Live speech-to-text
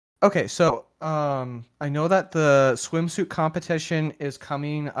Okay, so I know that the swimsuit competition is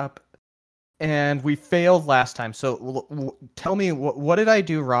coming up, and we failed last time. So tell me what did I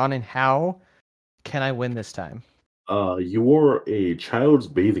do wrong, and how can I win this time? You wore a child's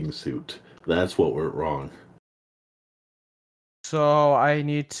bathing suit. That's what went wrong. So I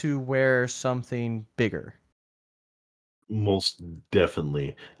need to wear something bigger. Most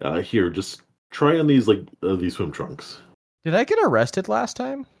definitely. Here, just try on these swim trunks. Did I get arrested last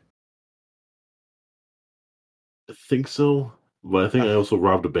time? I think so, but I think I Ugh. also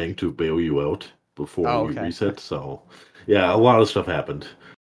robbed a bank to bail you out before Oh, we okay. reset. So, yeah, a lot of stuff happened.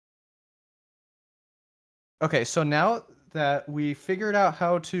 Okay, so now that we figured out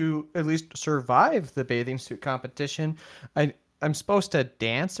how to at least survive the bathing suit competition, I'm supposed to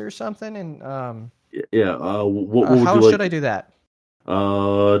dance or something, and Yeah. What would how you should like? I do that?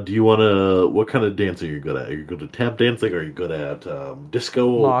 Do you want to? What kind of dancing are you good at? Are you good at tap dancing? Are you good at disco?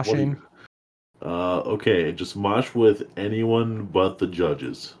 What are Moshing. you? Okay, just mosh with anyone but the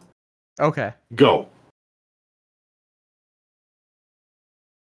judges. Okay. Go.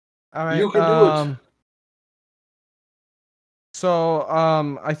 All right. You can do it. So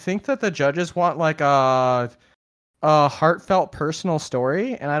I think that the judges want like a heartfelt personal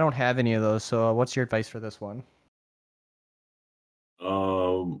story, and I don't have any of those. So what's your advice for this one?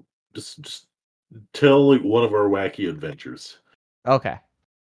 Um, just tell like one of our wacky adventures. Okay.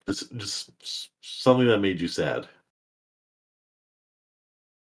 Just something that made you sad.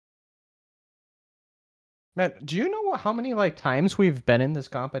 Man, do you know how many like times we've been in this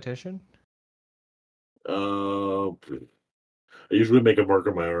competition? I usually make a mark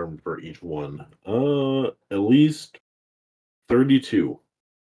on my arm for each one. At least 32.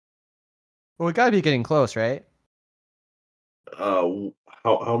 Well, we gotta be getting close, right? How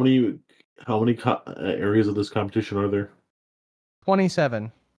many areas of this competition are there?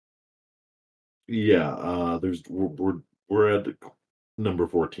 27. Yeah, there's we're at number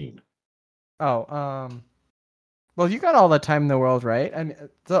 14. Oh, well, you got all the time in the world, right? I mean,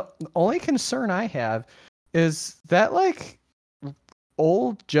 the only concern I have is that like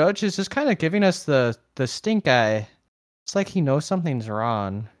old judge is just kind of giving us the stink eye. It's like he knows something's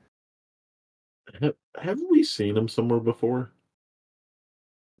wrong. Haven't we seen him somewhere before?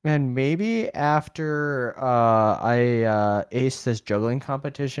 And maybe after I ace this juggling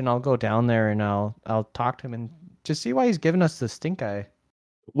competition, I'll go down there and I'll talk to him and just see why he's giving us the stink eye.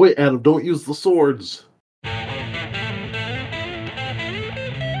 Wait, Adam, don't use the swords.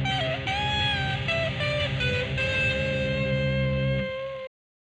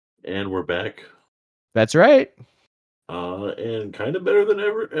 And we're back. That's right. And kind of better than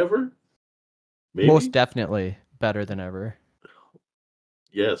ever. Most Maybe. definitely better than ever.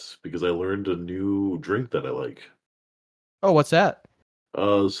 Yes, because I learned a new drink that I like. Oh, what's that?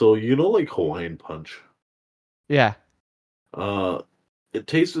 So you know, like Hawaiian Punch. Yeah. Uh, it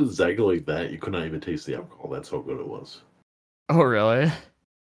tasted exactly like that. You could not even taste the alcohol. That's how good it was. Oh, really? What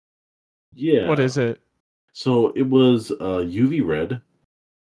Yeah. is it? So it was UV red.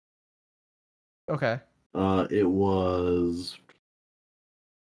 Okay. It was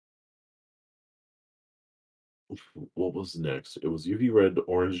what was next? It was UV red,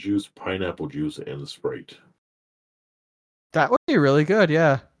 orange juice, pineapple juice, and Sprite. That would be really good,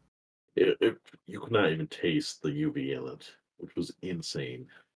 yeah. You could not even taste the UV in it, which was insane.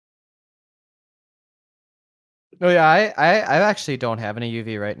 Oh yeah, I actually don't have any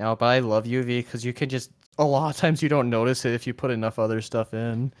UV right now, but I love UV because you can just a lot of times you don't notice it if you put enough other stuff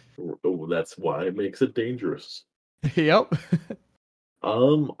in. Oh, that's why it makes it dangerous. Yep.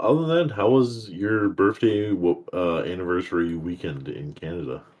 Other than that, how was your birthday anniversary weekend in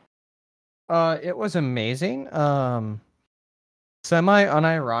Canada? It was amazing. Semi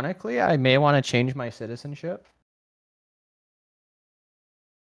unironically, I may want to change my citizenship.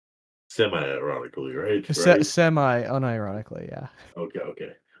 Semi-ironically, right? Right? Semi unironically, yeah.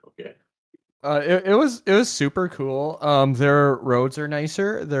 Okay. It was super cool. Their roads are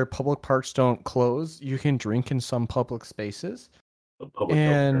nicer. Their public parks don't close. You can drink in some public spaces. Public health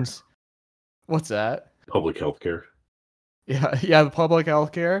care. And what's that? Public health care. Yeah, yeah, the public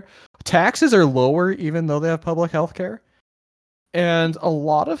health care. Taxes are lower even though they have public health care. And a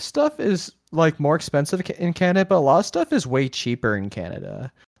lot of stuff is like more expensive in Canada, but a lot of stuff is way cheaper in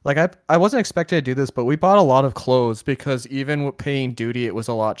Canada. Like I wasn't expecting to do this, but we bought a lot of clothes because even with paying duty, it was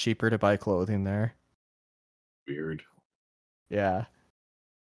a lot cheaper to buy clothing there. Weird. Yeah.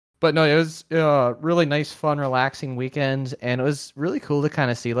 But no, it was really nice, fun, relaxing weekend, and it was really cool to kind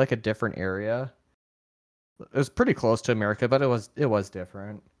of see like a different area. It was pretty close to America, but it was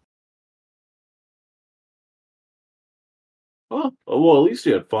different. Oh, Well, at least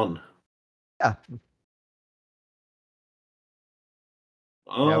you had fun. Yeah,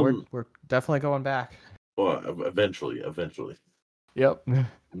 yeah, we're Um, we're definitely going back. well, eventually, Yep.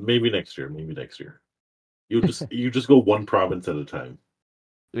 maybe next year, maybe next year. You just go one province at a time.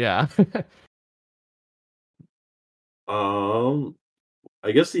 Yeah. Um,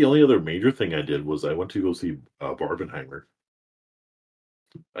 I guess the only other major thing I did was I went to go see Barbenheimer.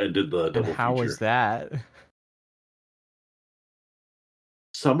 I did the And double how was feature. that?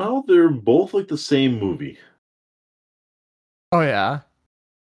 Somehow they're both like the same movie. Oh yeah.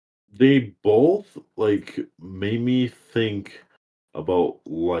 They both like made me think about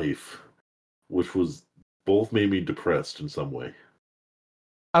life, which was both made me depressed in some way.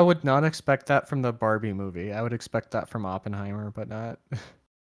 I would not expect that from the Barbie movie. I would expect that from Oppenheimer, but not.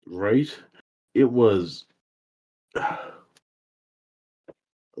 Right? It was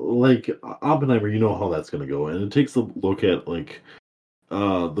like Oppenheimer, you know how that's gonna go. And it takes a look at like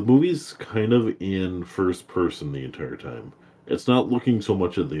the movie's kind of in first person the entire time. It's not looking so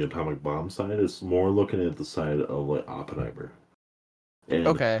much at the atomic bomb side, it's more looking at the side of like Oppenheimer. And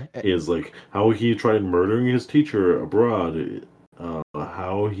Okay. his like how he tried murdering his teacher abroad,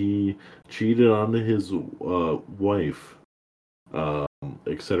 how he cheated on his wife,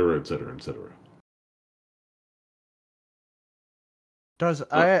 etc., etc., etc. Does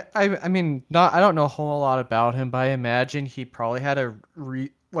Uh, I mean not I don't know a whole lot about him, but I imagine he probably had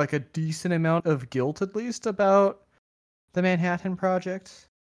like a decent amount of guilt at least about the Manhattan Project.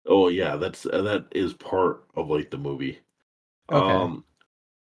 oh yeah, that is part of like the movie. Okay. Um,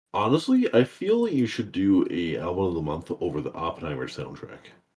 Honestly, I feel you should do a album of the month over the Oppenheimer soundtrack.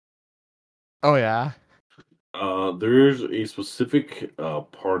 Oh yeah. There's a specific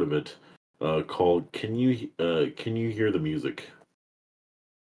part of it called Can You Hear the Music?"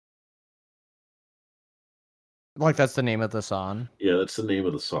 Like that's the name of the song. Yeah, that's the name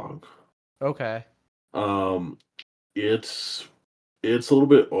of the song. Okay. Um, it's it's a little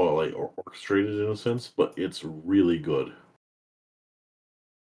bit like orchestrated in a sense, but it's really good.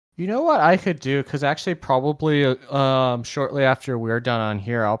 You know what I could do? Because actually, probably shortly after we're done on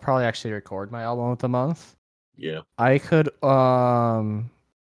here, I'll probably actually record my album of the month. Yeah, I could I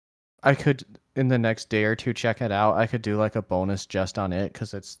could in the next day or two check it out. I could do like a bonus just on it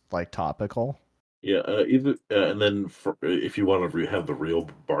because it's like topical. yeah. Either and then if you want to have the real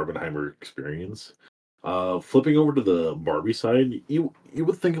Barbenheimer experience, flipping over to the Barbie side, you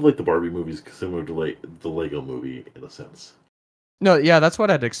would think of like the Barbie movies similar to like the Lego movie in a sense. No, yeah, that's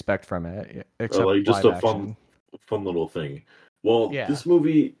what I'd expect from it, except Like just live a fun, action. fun little thing. Well, Yeah. this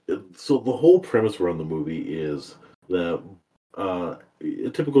movie. So the whole premise around the movie is that a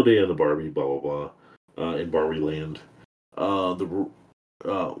typical day in the Barbie, blah blah blah, in Barbie Land. The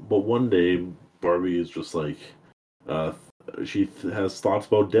but one day Barbie is just like, uh, she has thoughts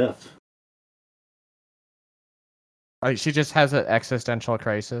about death. She just has an existential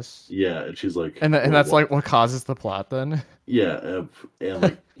crisis, Yeah, and she's like, and well, that's what? like what causes the plot. Then. Yeah, and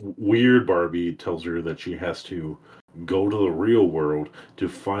like weird Barbie tells her that she has to go to the real world to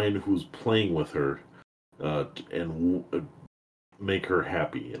find who's playing with her, and make her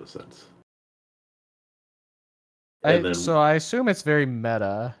happy in a sense. And then I assume it's very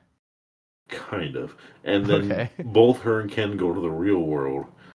meta. kind of, and then Okay. both her and Ken go to the real world.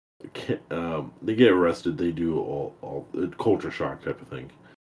 They get arrested. They do all culture shock type of thing.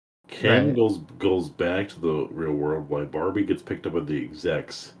 Ken Right. goes back to the real world while Barbie gets picked up by the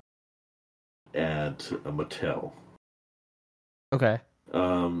execs at a Mattel. Okay.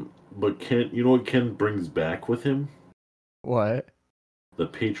 But Ken, you know what Ken brings back with him? What? The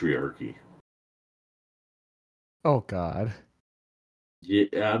patriarchy. Oh God.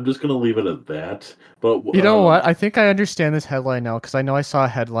 Yeah, I'm just gonna leave it at that. But You know what? I think I understand this headline now because I know I saw a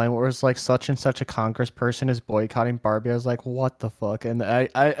headline where it was like such and such a congressperson is boycotting Barbie. I was like, what the fuck? And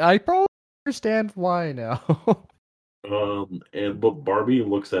I probably understand why now. and but Barbie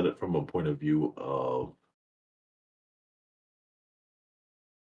looks at it from a point of view of,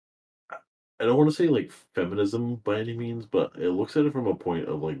 I don't want to say like feminism by any means, but it looks at it from a point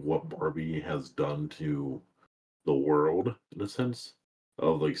of like what Barbie has done to the world in a sense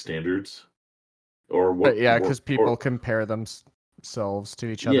of like standards or But what yeah, because people or compare themselves to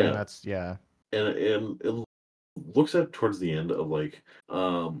each other, and yeah, that's yeah. and it looks at towards the end of like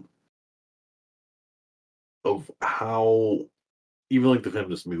of how even like the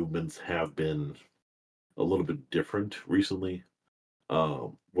feminist movements have been a little bit different recently.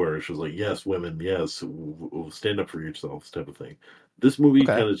 Where it's just like, yes, women, yes, stand up for yourselves, type of thing. This movie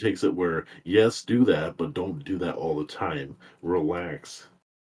Okay. kind of takes it where, yes, do that, but don't do that all the time. Relax.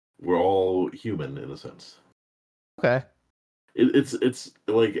 We're all human in a sense. Okay. it's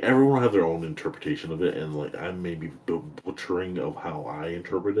like everyone will have their own interpretation of it, and like I'm maybe butchering of how I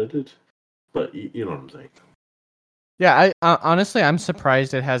interpreted it, but you know what I'm saying. Yeah, honestly, I'm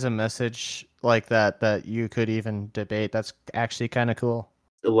surprised it has a message like that that you could even debate. That's actually kind of cool.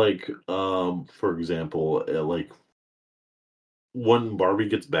 Like, for example, like when Barbie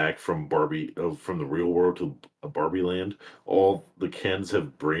gets back from from the real world to Barbie land, all the Kens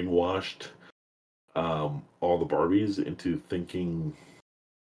have brainwashed all the Barbies into thinking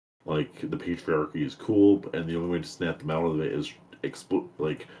like the patriarchy is cool, and the only way to snap them out of it is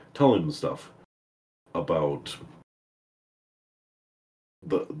like telling them stuff about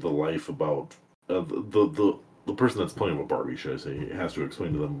the life about the person that's playing with Barbie, should I say, has to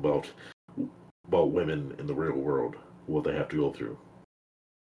explain to them about women in the real world, what they have to go through.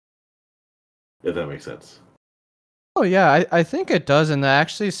 If that makes sense. Oh yeah, I think it does, and that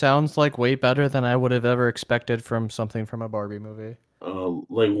actually sounds like way better than I would have ever expected from something from a Barbie movie.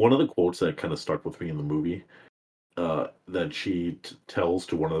 Like one of the quotes that kind of stuck with me in the movie, that she tells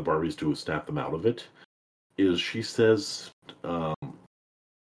to one of the Barbies to snap them out of it, is she says, um,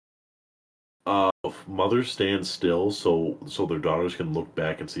 "Mothers stand still so their daughters can look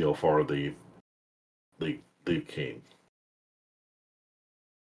back and see how far they came."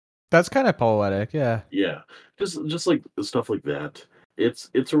 That's kind of poetic, yeah. Yeah, just like stuff like that. It's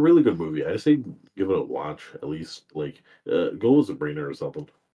a really good movie. I say give it a watch at least. Like, go as a brainer or something.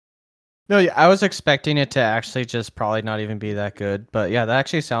 No, yeah, I was expecting it to actually just probably not even be that good, but yeah, that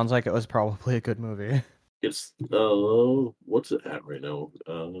actually sounds like it was probably a good movie. It's what's it at right now?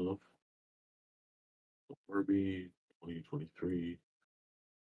 Barbie 2023.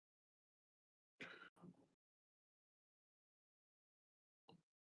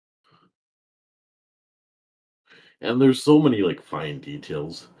 And there's so many like fine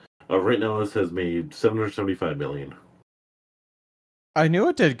details. Right now, this has made 775 million, I knew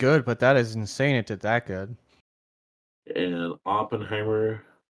it did good, but that is insane it did that good. and Oppenheimer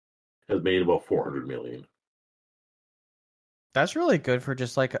has made about 400 million. That's really good for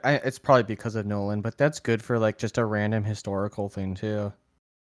just like it's probably because of Nolan, but that's good for like just a random historical thing too.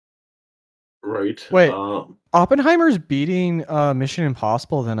 Right. Wait, Oppenheimer's beating Mission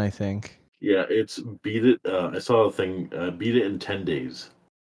Impossible then I think. Yeah, it's beat it. I saw a thing. Beat it in 10 days.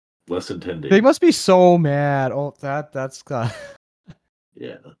 Less than ten They days. must be so mad. Oh, that's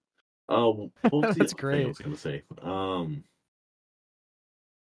Yeah. What was the that's other thing I great. was gonna say?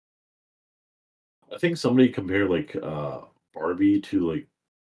 I think somebody compared like Barbie to like,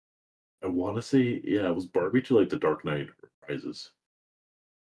 I want to say, yeah, it was Barbie to like the Dark Knight Rises.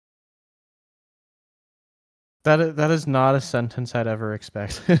 That is not a sentence I'd ever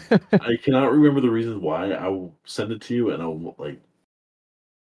expect. I cannot remember the reasons why. I will send it to you, and I'll like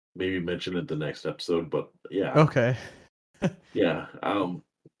maybe mention it the next episode. But yeah, Okay. yeah.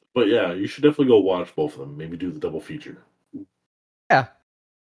 But yeah, you should definitely go watch both of them. Maybe do the double feature. Yeah.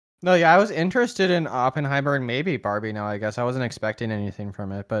 No, yeah, I was interested in Oppenheimer and maybe Barbie now, I guess. I wasn't expecting anything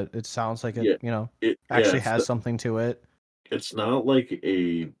from it, but it sounds like it, Yeah, yeah. actually has something to it. It's not like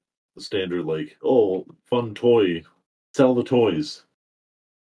a standard like, oh, fun toy, sell the toys.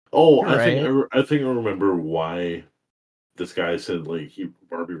 Oh, You're right. I think I remember why this guy said like he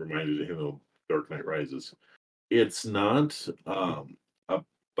Barbie reminded him of Dark Knight Rises. It's not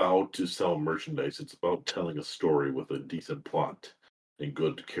about to sell merchandise. It's about telling a story with a decent plot and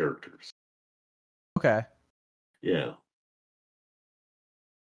good characters. Okay. Yeah.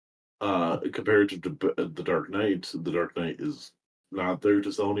 Compared to the Dark Knight, the Dark Knight is not there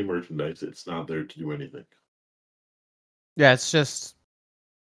to sell any merchandise. It's not there to do anything. Yeah, it's just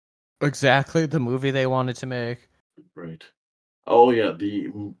exactly the movie they wanted to make. Right. Oh yeah,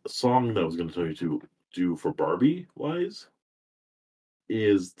 the song that I was going to tell you to do for Barbie wise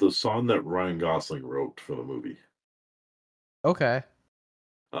is the song that Ryan Gosling wrote for the movie. Okay.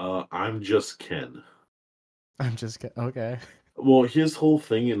 I'm just Ken. I'm just kidding. Okay. Well, his whole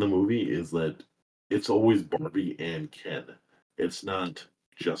thing in the movie is that it's always Barbie and Ken. It's not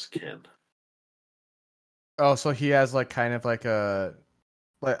just Ken. Oh, so he has like kind of like a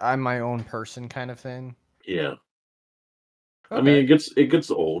like I'm my own person kind of thing. Yeah. I mean, Okay. it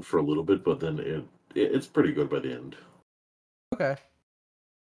gets old for a little bit, but then it's pretty good by the end. Okay.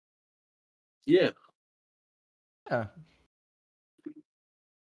 Yeah. Yeah.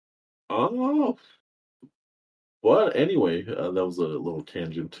 Oh, well, anyway, that was a little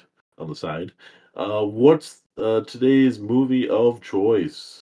tangent on the side. What's today's movie of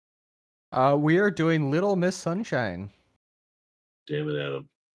choice? We are doing Little Miss Sunshine. Damn it, Adam.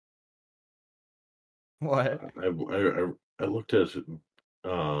 What? I looked at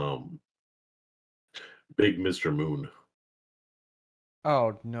um Big Mr. Moon.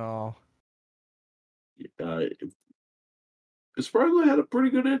 Oh no. Uh, Sparkle had a pretty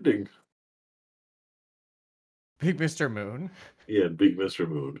good ending. Big Mr. Moon? Yeah, Big Mr.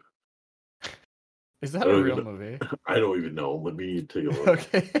 Moon. Is I that a don't real even movie? I don't even know. Let me take a look.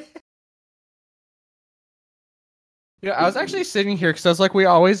 Okay. Yeah, I was Big actually sitting here because I was like, we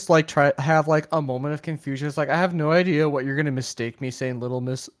always like try have like a moment of confusion. It's like I have no idea what you're gonna mistake me saying Little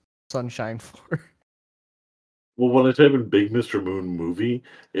Miss Sunshine for. Well, when I type in Big Mr. Moon movie,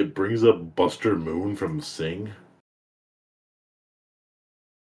 it brings up Buster Moon from Sing.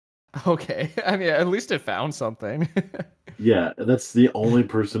 Okay, I mean at least it found something. Yeah, that's the only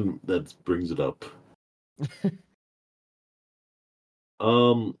person that brings it up.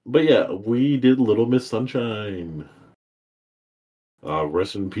 But yeah, we did Little Miss Sunshine.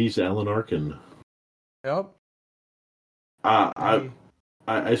 Rest in peace, Alan Arkin. Yep. Uh, I, He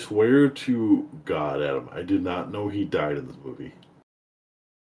I swear to God, Adam, I did not know he died in this movie.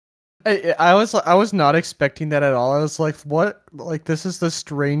 I was not expecting that at all. I was like, what? Like this is the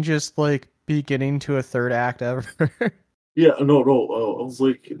strangest like beginning to a third act ever. Yeah, no, no. I was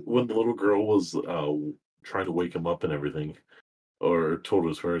like, when the little girl was trying to wake him up and everything, or told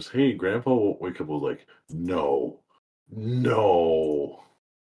his parents, "Hey, Grandpa won't wake up." I was like, "No, no."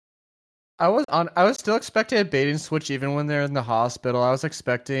 I was still expecting a bait and switch even when they're in the hospital. I was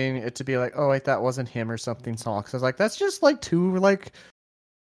expecting it to be like, oh wait, that wasn't him or something small. Cause I was like, that's just like too like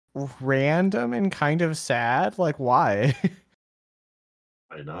random and kind of sad. Like why?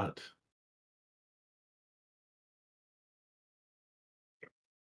 Why not?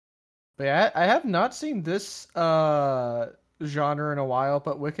 But yeah, I have not seen this genre in a while,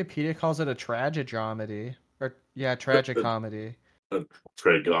 but Wikipedia calls it a tragedramedy. Or yeah, A, tragic a, comedy. a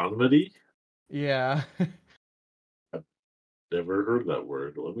trigonometry? Yeah. I've never heard that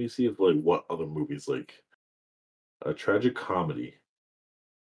word. Let me see if like what other movies like a tragic comedy.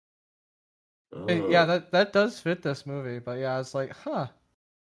 Yeah, Uh, that does fit this movie, but yeah, it's like, huh,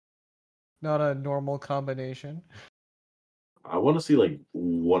 not a normal combination. I want to see like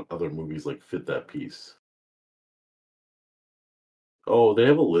what other movies like fit that piece. Oh, they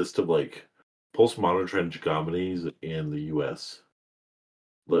have a list of like postmodern tragic comedies in the U.S.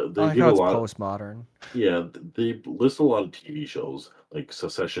 I They like give how a it's lot. postmodern. Yeah, they list a lot of TV shows like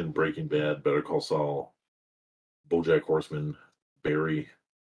Succession, Breaking Bad, Better Call Saul, BoJack Horseman, Barry.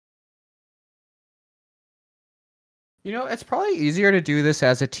 You know, it's probably easier to do this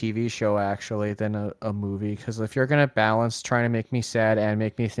as a TV show actually than a movie because if you're gonna balance trying to make me sad and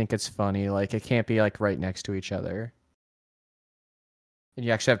make me think it's funny, like it can't be like right next to each other. And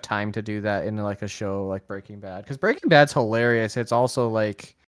you actually have time to do that in like a show like Breaking Bad because Breaking Bad's hilarious. It's also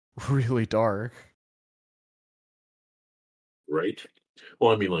like really dark. Right?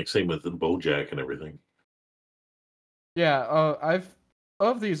 Well, I mean, like same with BoJack and everything. Yeah, I've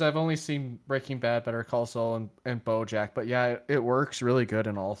of these I've only seen Breaking Bad, Better Call Saul, and BoJack, but yeah, it works really good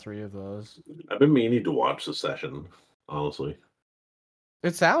in all three of those. I've been meaning to watch Succession, honestly,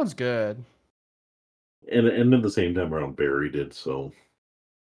 It sounds good. and at the same time around Barry did so.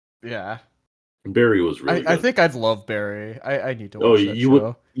 Yeah, Barry was really I good. think I'd love Barry. I need to Oh, watch that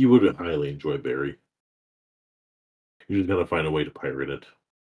show. you would highly enjoy Barry. You just gotta find a way to pirate it.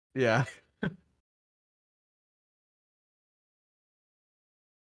 Yeah.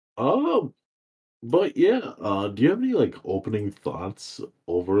 Um, but yeah, do you have any like opening thoughts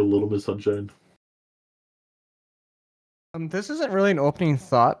over Little Miss Sunshine? This isn't really an opening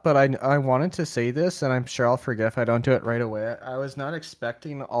thought, but I wanted to say this, and I'm sure I'll forget if I don't do it right away. I was not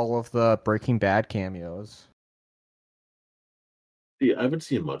expecting all of the Breaking Bad cameos. See, I haven't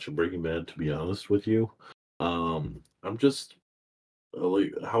seen much of Breaking Bad to be honest with you. I'm just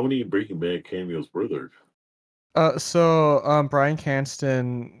like, how many Breaking Bad cameos were there? Brian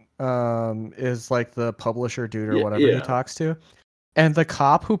Cranston is like the publisher dude or Yeah, whatever he yeah. talks to. And the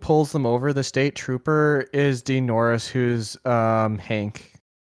cop who pulls them over, the state trooper, is Dean Norris, who's Hank,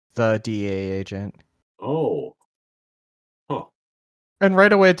 the DEA agent. Oh, huh. And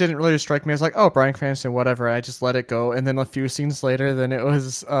right away, it didn't really strike me as like, oh, Bryan Cranston, whatever. I just let it go. And then a few scenes later, then it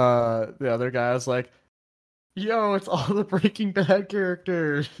was the other guy. I was like, yo, it's all the Breaking Bad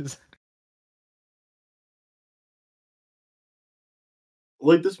characters.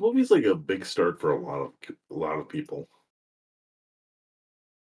 Like this movie's like a big start for a lot of people,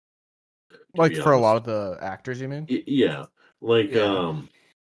 to Like be for a lot honest. of the actors, you mean? Yeah, like Yeah.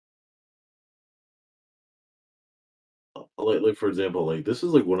 like for example, like this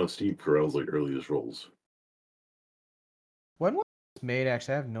is like one of Steve Carell's like earliest roles. When was it made?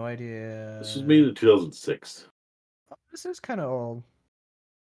 Actually, I have no This was made idea. in 2006. This is kind of old.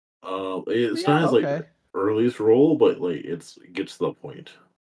 It But still yeah, has like okay. earliest role, but like it gets to the point.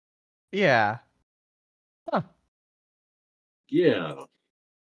 Yeah. Huh. Yeah.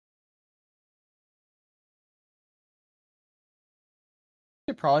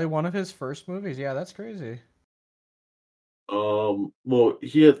 Probably one of his first movies. Yeah, that's crazy. Well,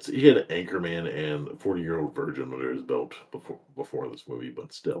 he had Anchorman and 40-Year-Old Virgin under his belt before this movie,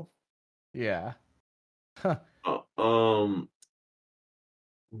 but still. Yeah. Huh. Uh, um,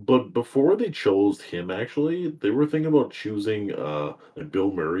 but before they chose him, actually, they were thinking about choosing like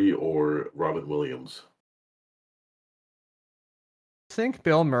Bill Murray or Robin Williams. I think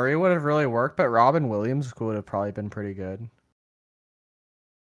Bill Murray would have really worked, but Robin Williams would have probably been pretty good.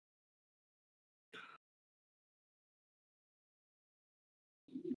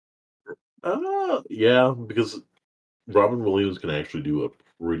 Yeah, because Robin Williams can actually do a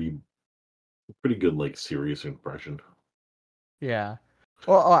pretty good like serious impression. Yeah.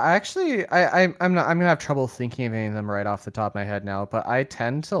 Well, actually, I'm gonna have trouble thinking of any of them right off the top of my head now, but I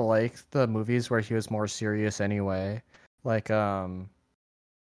tend to like the movies where he was more serious anyway, like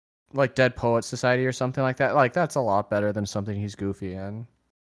like Dead Poet Society or something like that. Like that's a lot better than something he's goofy in.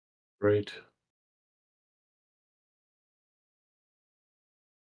 Right.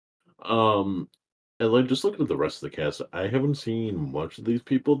 Um, and like just looking at the rest of the cast, I haven't seen much of these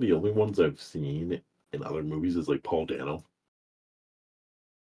people. The only ones I've seen in other movies is like Paul Dano.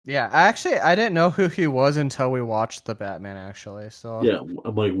 Yeah, actually, I didn't know who he was until we watched the Batman. Actually, so Yeah,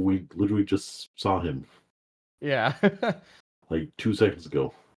 I'm like we literally just saw him yeah. like 2 seconds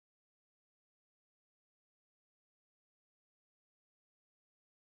ago.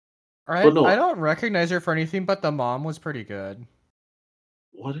 But I no, don't recognize her for anything, but the mom was pretty good.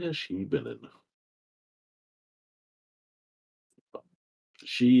 what has she been in?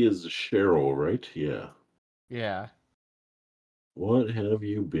 She is Cheryl, right? Yeah. Yeah. What have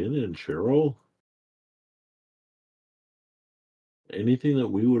you been in, Cheryl? Anything that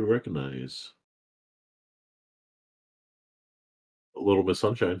we would recognize? A Little Miss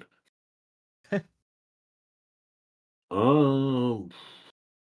Sunshine. Um,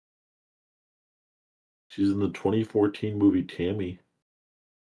 she's in the 2014 movie Tammy.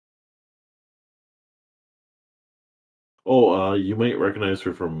 Oh, you might recognize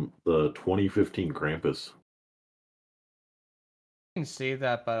her from the 2015 Krampus. Can see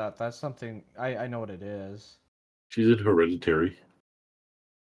that, but that's something I know what it is. She's in Hereditary.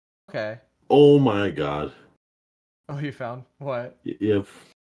 Okay. Oh my God. Oh, you found what? Yep.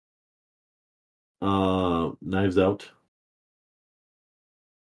 Knives Out.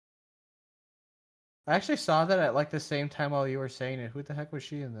 I actually saw that at like the same time while you were saying it. Who the heck was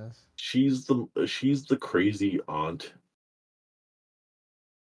she in this? She's the crazy aunt,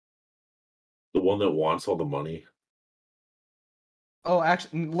 the one that wants all the money. Oh,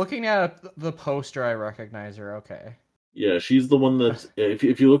 actually, looking at the poster, I recognize her. Okay. Yeah, she's the one that's if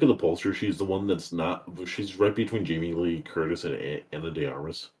you look at the poster, she's the one that's not. She's right between Jamie Lee Curtis and Anna De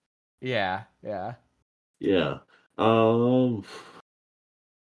Armas. Yeah, yeah. Yeah. Um.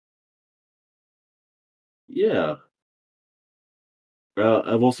 Yeah.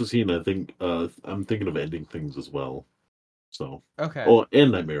 I've also seen. I think. I'm thinking of ending things as well. So. Okay. Oh,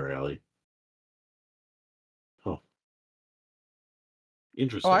 and Nightmare Alley. Oh, Oh, I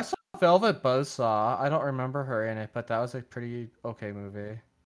interesting. saw Velvet Buzzsaw. I don't remember her in it, but that was a pretty okay movie.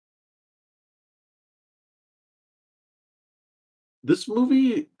 This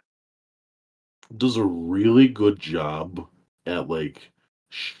movie does a really good job at like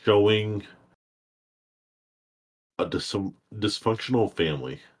showing a dysfunctional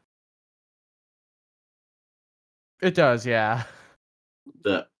family It does, yeah.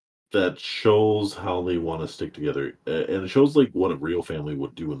 that shows how they want to stick together, and it shows like what a real family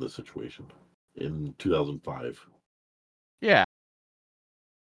would do in this situation in 2005. Yeah.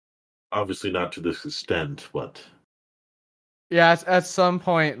 Obviously, not to this extent, but Yeah, at some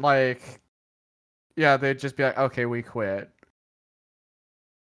point, like, yeah, they'd just be like, okay, we quit.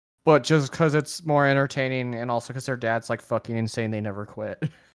 But just because it's more entertaining and also because their dad's like fucking insane, they never quit.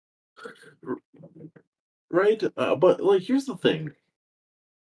 right. But like, here's the thing: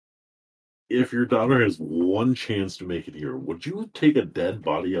 if your daughter has one chance to make it here, would you take a dead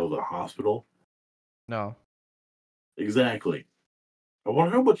body out of the hospital? No. Exactly. I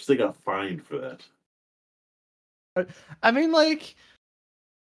wonder how much they got fined for that. I mean, like,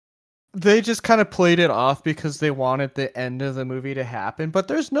 they just kind of played it off because they wanted the end of the movie to happen, but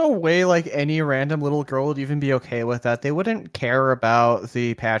there's no way, like, any random little girl would even be okay with that. They wouldn't care about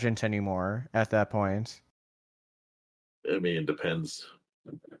the pageant anymore at that point. I mean, it depends.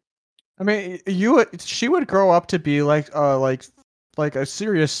 I mean, she would grow up to be like a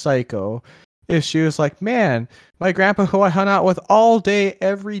serious psycho. if she was like, man, my grandpa who I hung out with all day,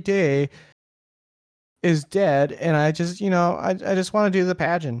 every day, is dead, and I just, I just want to do the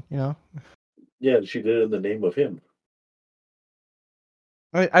pageant. Yeah, she did it in the name of him.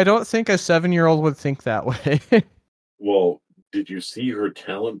 I don't think a 7-year-old would think that way. Well, did you see her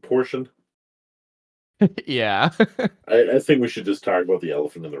talent portion? Yeah. I think we should just talk about the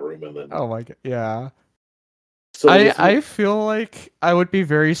elephant in the room and then. Oh my god. Yeah. So I this I feel like I would be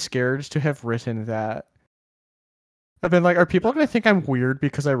very scared to have written that. I've been like, are people gonna think I'm weird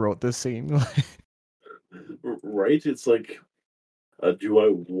because I wrote this scene? right? It's like, do I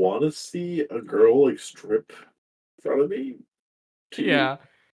want to see a girl like strip in front of me? To Yeah.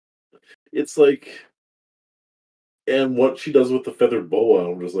 it's like, and what she does with the feathered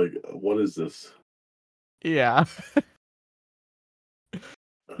boa, I'm just like, what is this? Yeah.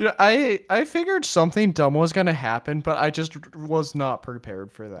 Yeah, I figured something dumb was gonna happen, but I just was not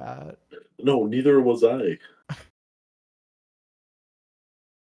prepared for that. No, neither was I.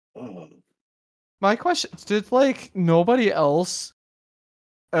 Uh, My question, did like nobody else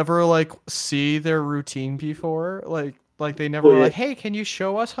ever like see their routine before? Like they never well, were yeah, like, "Hey, can you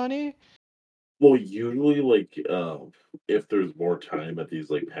show us, honey?" well, usually, like, if there's more time at these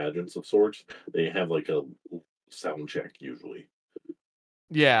like pageants of sorts, they have like a sound check usually.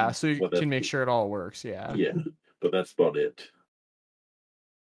 Yeah, so you But can that's make sure it all works. Yeah. yeah, but that's about it.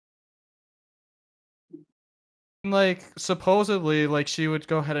 Like supposedly like she would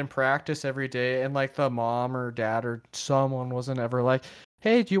go ahead and practice every day, and like the mom or dad or someone wasn't ever like,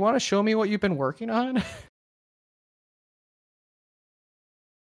 "Hey, do you want to show me what you've been working on?"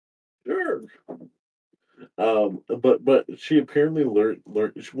 Sure. But she apparently learned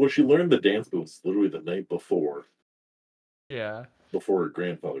well, she learned the dance moves literally the night Yeah. before her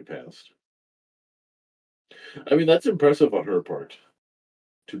grandfather passed. I mean, that's impressive on her part,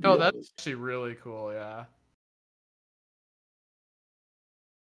 to be No, that's honest. actually really cool. Yeah.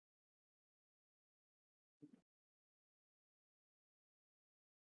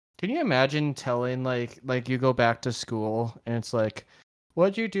 Can you imagine telling like you go back to school and it's like,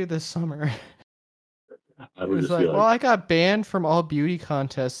 "What'd you do this summer?" I would It's just be like, "Well, like, I got banned from all beauty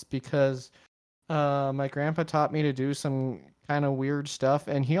contests because my grandpa taught me to do some kind of weird stuff,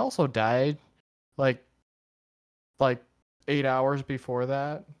 and he also died like like 8 hours before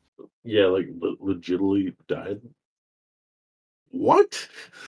that." yeah, like legitimately died. What?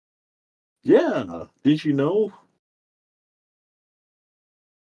 Yeah. Did you know?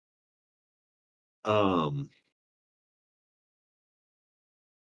 Um,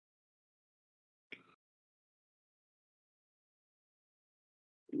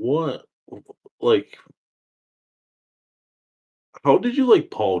 what? Like, how did you like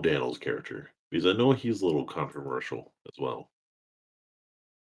Paul Dano's character? Because I know he's a little controversial as well.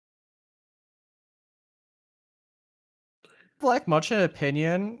 Like much an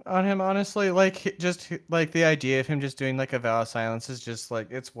opinion on him, honestly. Like just like the idea of him just doing like a vow of silence is just like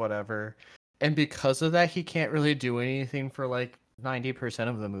it's whatever. And because of that, he can't really do anything for like 90%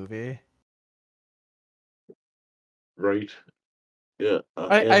 of the movie. Right? Yeah,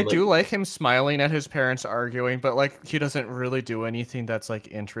 I and like do like him smiling at his parents arguing, but like he doesn't really do anything that's like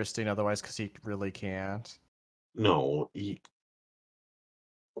interesting otherwise because he really can't. no,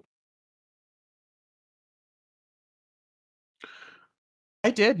 I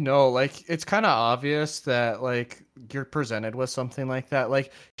did know, like, it's kind of obvious that, like, you're presented with something like that.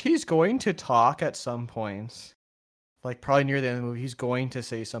 Like, he's going to talk at some point. Like, probably near the end of the movie, he's going to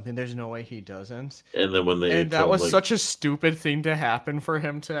say something. There's no way he doesn't. and then when they And that tell him was like, such a stupid thing to happen for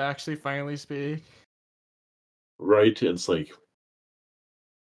him to actually finally speak. right, it's like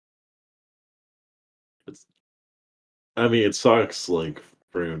it's. I mean, it sucks like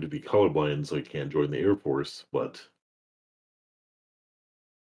for him to be colorblind, so he can't join the Air Force. But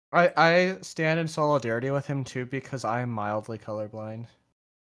I stand in solidarity with him, too, because I'm mildly colorblind.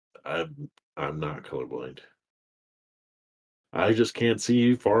 I'm not colorblind. I just can't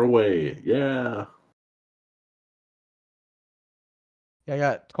see far away. Yeah. Yeah, I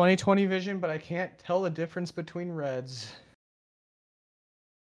got 20/20 vision, but I can't tell the difference between reds.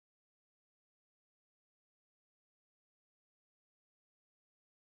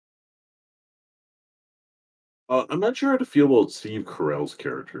 I'm not sure how to feel about Steve Carell's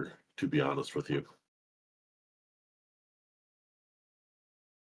character, to be honest with you.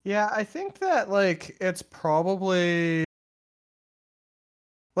 Yeah, I think that, like, it's probably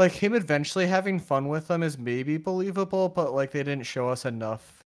like him eventually having fun with them is maybe believable, but like they didn't show us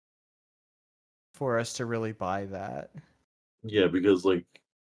enough for us to really buy that. Yeah, because like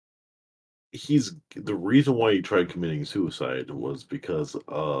he's the reason why he tried committing suicide was because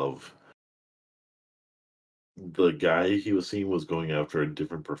of the guy he was seeing was going after a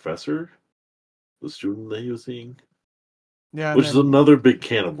different professor, the student that he was seeing, Yeah, and which is then another big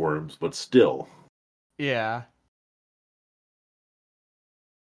can of worms, but still. yeah.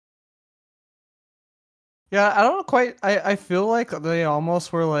 Yeah, I don't quite I feel like they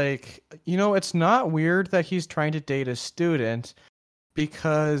almost were like, it's not weird that he's trying to date a student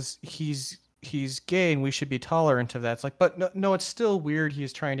because he's gay and we should be tolerant of that. It's like, but no, it's still weird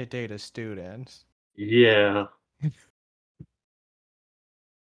he's trying to date a student. Yeah,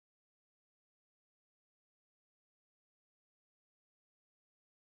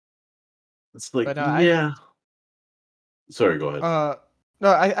 it's like, But no, I yeah. Sorry, go ahead. uh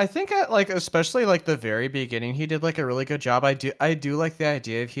no, I think at like especially like the very beginning he did like a really good job. I do like the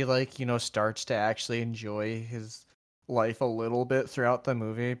idea of he like, starts to actually enjoy his life a little bit throughout the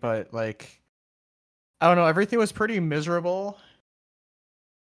movie, but like I don't know, everything was pretty miserable.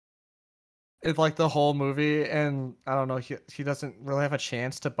 It's like the whole movie, and I don't know, he doesn't really have a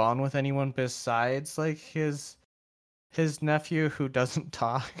chance to bond with anyone besides like his nephew who doesn't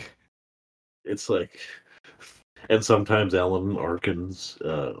talk. It's like, and sometimes Alan Arkin's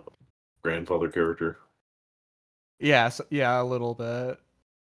grandfather character. Yeah, yeah, a little bit.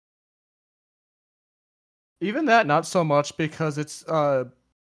 Even that, not so much because it's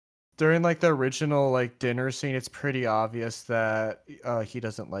during like the original like dinner scene, it's pretty obvious that he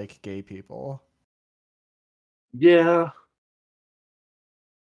doesn't like gay people. Yeah.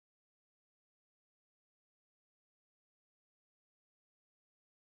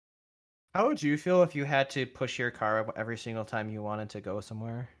 How would you feel if you had to push your car every single time you wanted to go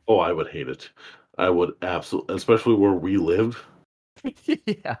somewhere? Oh, I would hate it. I would absolutely, especially where we live.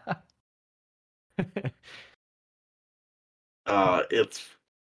 Yeah. It's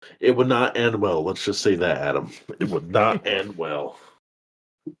it would not end well. Let's just say that, Adam. It would not end well.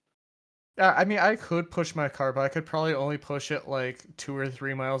 Yeah, I mean, I could push my car, but I could probably only push it like 2 or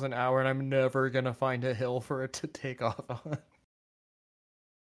 3 miles an hour, and I'm never gonna find a hill for it to take off on.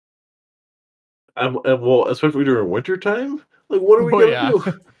 And well, especially during winter time. Like, what are we Oh gonna yeah, do?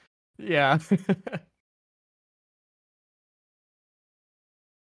 yeah.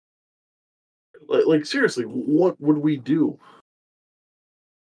 Like seriously, what would we do?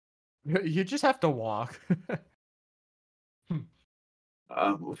 You just have to walk.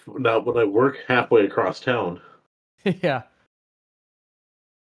 Now, when I work halfway across town, Yeah,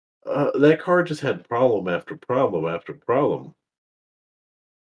 that car just had problem after problem after problem.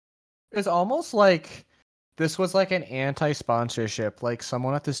 it's almost like this was like an anti-sponsorship. Like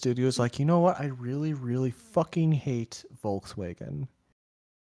someone at the studio is like, you know what? I really, really fucking hate Volkswagen.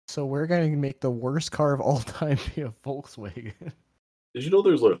 So we're gonna make the worst car of all time be a Volkswagen. Did you know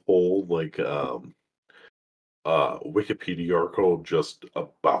there's a whole like Wikipedia article just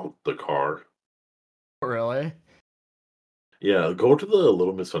about the car? Really? Yeah, go to the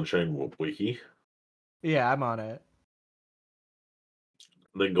Little Miss Sunshine wiki, Yeah, I'm on it.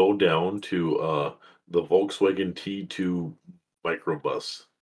 then go down to the Volkswagen T2 microbus.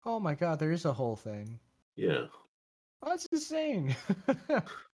 Oh my god, there is a whole thing. Yeah. Oh, that's insane.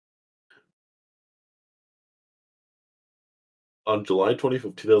 On July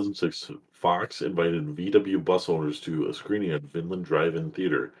 25th, 2006, Fox invited VW bus owners to a screening at Vinland Drive-In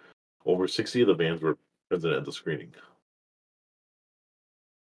Theater. Over 60 of the bands were present at the screening.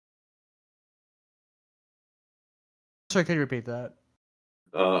 Sorry, could you repeat that?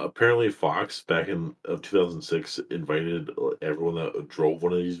 Apparently, Fox back in 2006 invited everyone that drove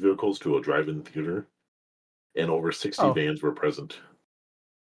one of these vehicles to a drive-in theater, and over 60 Oh, bands were present.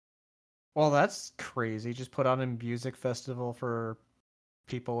 well, that's crazy. Just put on a music festival for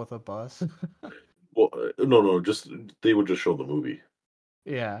people with a bus. Well, no, no, just they would just show the movie.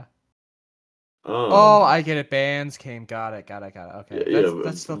 Yeah. Oh, Um, I get it. Bands came. Got it. Got it. Got it. yeah, Okay. yeah,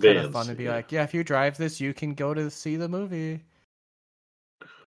 That's still kind of fun vans, to be yeah. like, yeah, if you drive this, you can go to see the movie.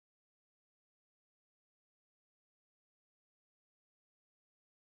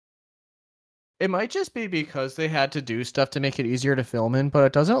 It might just be because they had to do stuff to make it easier to film in, but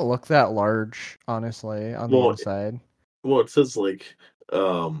it doesn't look that large, honestly, on the Well, inside. well, it says like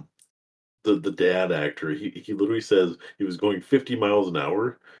um the dad actor. He literally says he was going 50 miles an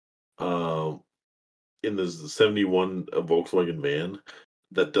hour um in this 71 Volkswagen van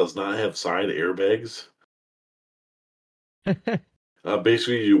that does not have side airbags.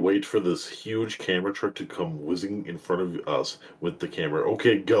 Basically, you wait for this huge camera truck to come whizzing in front of us with the camera.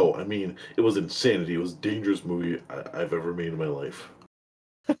 Okay, go. I mean, it was insanity. It was the dangerous movie I've ever made in my life.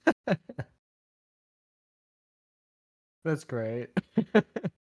 That's great.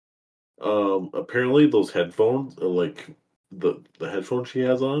 Apparently those headphones, like the headphones she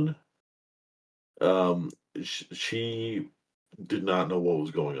has on, she did not know what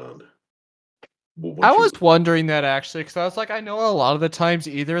was going on when I she was was. wondering that actually, because I was like, I know a lot of the times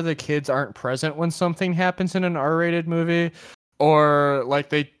either the kids aren't present when something happens in an R-rated movie, or like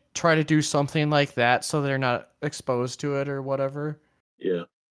they try to do something like that so they're not exposed to it or whatever. Yeah.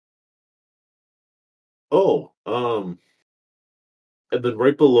 Oh, and then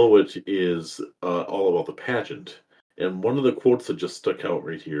right below it is all about the pageant. And one of the quotes that just stuck out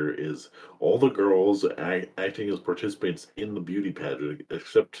right here is all the girls acting as participants in the beauty pageant,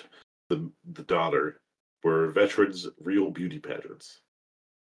 except the daughter, were veterans' real beauty pageants.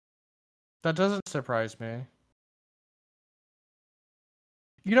 That doesn't surprise me.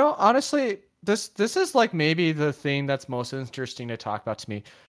 You know, honestly, this is like maybe the thing that's most interesting to talk about to me.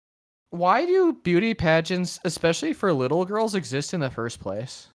 Why do beauty pageants, especially for little girls, exist in the first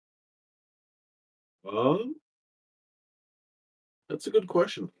place? Um, that's a good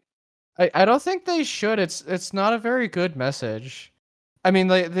question. I don't think they should. It's not a very good message. I mean,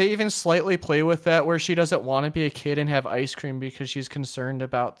 they even slightly play with that where she doesn't want to be a kid and have ice cream because she's concerned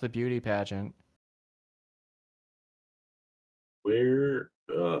about the beauty pageant. Where,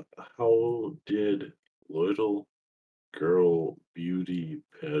 how did little girl beauty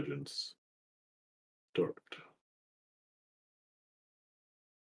pageants start?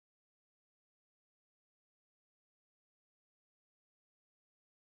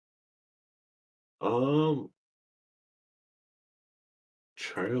 Um,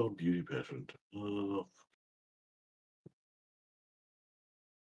 child beauty pageant.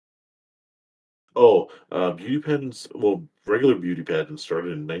 Beauty pageants. Well, regular beauty pageants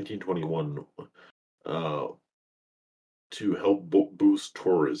started in 1921 uh, to help boost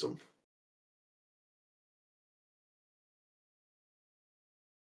tourism.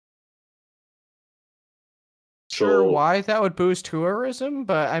 Sure, So, why that would boost tourism,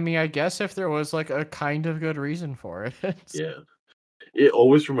 but I mean, I guess if there was like a kind of good reason for it. yeah, it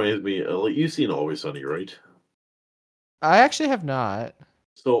always reminds me. Like you've seen Always Sunny, right? I actually have not.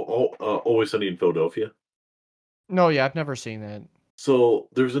 So, Always Sunny in Philadelphia. No, yeah, I've never seen it. So,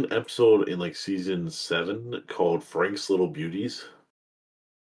 there's an episode in like season 7 called Frank's Little Beauties.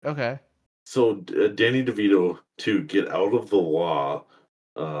 Okay. So, Danny DeVito, to get out of the law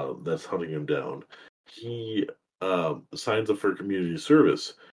that's hunting him down, he signs up for community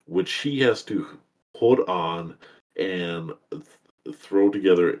service, which he has to put on and throw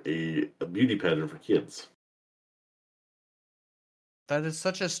together a beauty pageant for kids. That is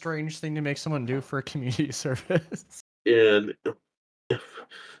such a strange thing to make someone do for community service. And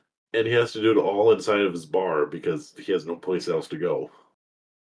and he has to do it all inside of his bar because he has no place else to go.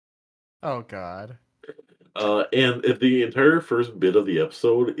 Oh god. And the entire first bit of the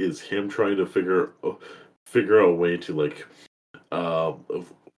episode is him trying to figure out a way to like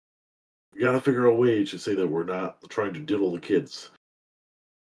we gotta figure out a way to say that we're not trying to diddle the kids.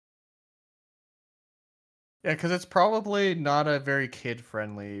 Yeah, because it's probably not a very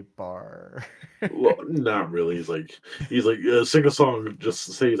kid-friendly bar. Well, not really. He's like, sing a song just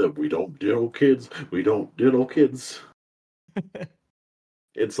to say that we don't diddle kids. We don't diddle kids.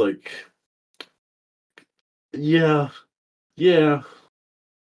 It's like, yeah, yeah.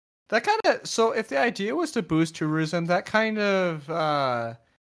 That kind of so if the idea was to boost tourism, that kind of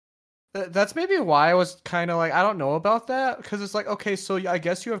that's maybe why I was kind of like I don't know about that because it's like okay, so I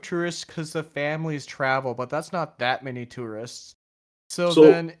guess you have tourists because the families travel, but that's not that many tourists. So So,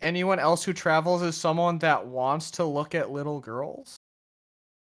 then anyone else who travels is someone that wants to look at little girls.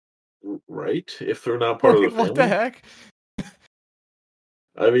 right? If they're not part of the Like what the family, heck?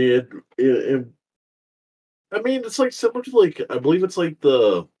 I mean, I mean, it's like similar to like I believe it's like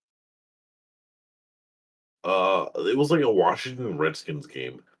it was like a Washington Redskins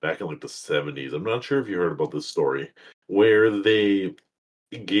game back in like the 70s. I'm not sure if you heard about this story where they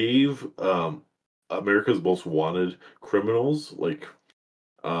gave America's Most Wanted criminals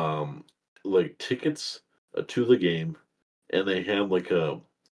um like tickets to the game, and they had like a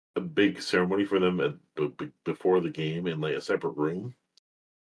big ceremony for them before the game in like a separate room.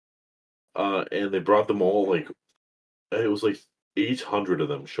 And they brought them all like it was like 800 of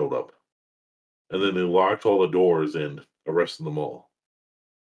them showed up, and then they locked all the doors and arrested them all.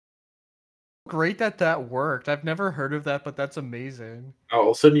 Great that that worked. I've never heard of that, but that's amazing.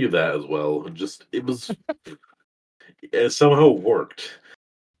 I'll send you that as well. Just it somehow worked.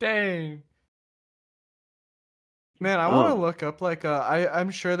 Dang. Man, I want to Um, look up like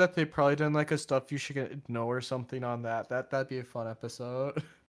I'm sure that they probably done like a stuff you should know or something on that. That'd be a fun episode.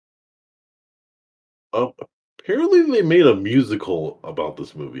 uh, Apparently they made a musical about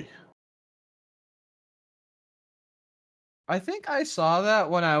this movie. I think I saw that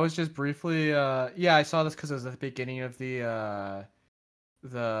when I was just briefly. Yeah, I saw this because it was at the beginning of the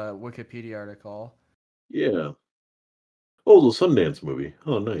Wikipedia article. Yeah. Oh, the Sundance movie.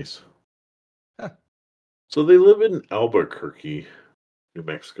 Oh, nice. Huh. So they live in Albuquerque, New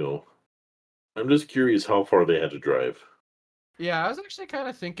Mexico. I'm just curious how far they had to drive Yeah, I was actually kind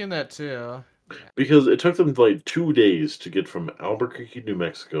of thinking that too. Yeah. because it took them like 2 days to get from Albuquerque, New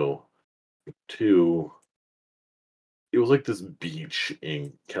Mexico to it was like this beach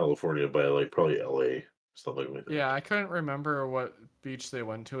in California by like probably LA, something like that. Yeah, I couldn't remember what beach they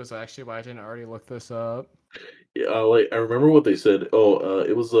went to. Is actually why I didn't already look this up. Yeah, like I remember what they said. Oh,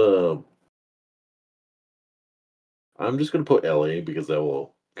 it was I'm just gonna put LA because that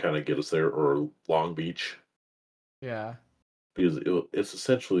will kind of get us there, or Long Beach Yeah. because it's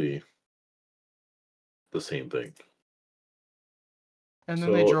essentially the same thing. And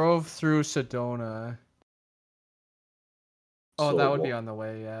then they So, drove through Sedona. Oh, that would be on the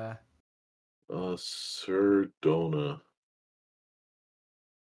way, yeah. Serdona.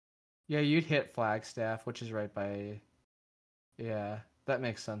 Yeah, you'd hit Flagstaff, which is right by. Yeah, that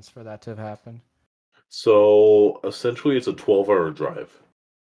makes sense for that to have happened. So essentially, it's a 12-hour drive.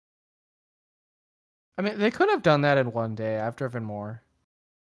 I mean, they could have done that in one day. I've driven more.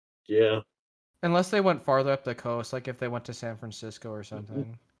 Yeah. Unless they went farther up the coast, like if they went to San Francisco or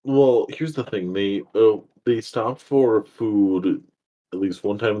something. Well, here's the thing. They stopped for food at least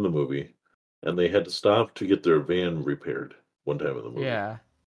one time in the movie, and they had to stop to get their van repaired one time in the movie. Yeah.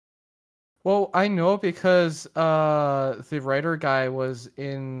 Well, I know because the writer guy was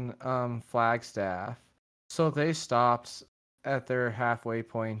in Flagstaff. So they stopped at their halfway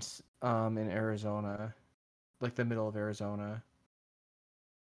points in Arizona, like the middle of Arizona.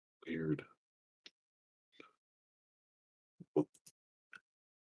 Weird.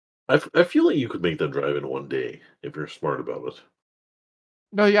 I feel like you could make them drive in one day if you're smart about it.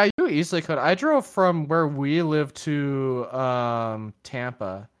 No, yeah, you easily could. I drove from where we live to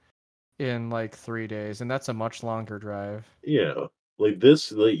Tampa in like 3 days, and that's a much longer drive. Yeah, like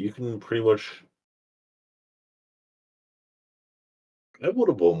this, like you can pretty much. I would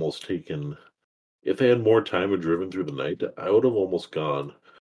have almost taken if they had more time and driven through the night. I would have almost go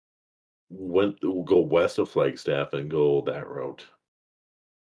west of Flagstaff and go that route.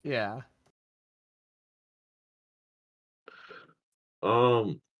 Yeah.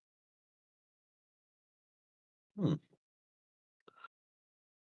 Um, hmm.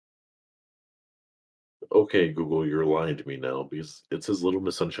 Okay, Google, you're lying to me now because it says Little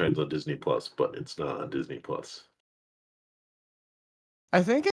Miss Sunshine's on Disney Plus, but it's not on Disney Plus. I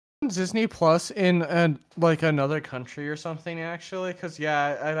think it's on Disney Plus in like another country or something actually, because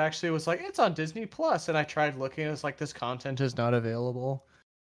yeah, it actually was like it's on Disney Plus, and I tried looking, it's like this content is not available.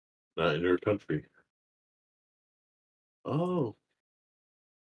 Not in your country. Oh,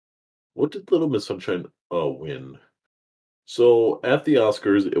 what did Little Miss Sunshine win? So at the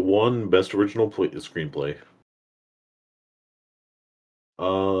Oscars, it won Best Original Screenplay.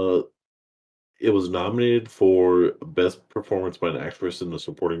 Uh, it was nominated for Best Performance by an Actress in a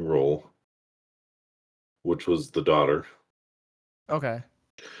Supporting Role, which was the daughter. Okay.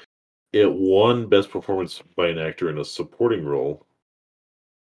 It won Best Performance by an Actor in a Supporting Role,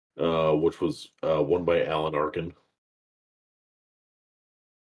 which was won by Alan Arkin,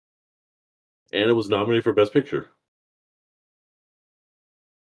 and it was nominated for Best Picture.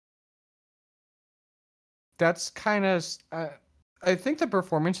 That's kind of. I think the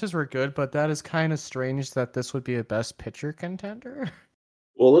performances were good, but that is kind of strange that this would be a Best Picture contender.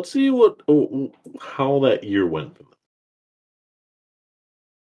 Well, let's see how that year went.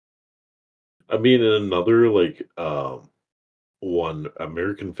 I mean, in another one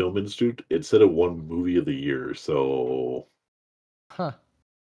American Film Institute, it said it won Movie of the Year. So Huh.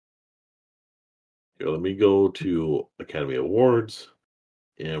 here, let me go to Academy Awards,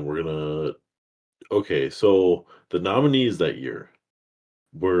 and we're gonna. Okay, so the nominees that year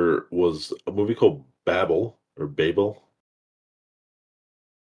was a movie called Babel,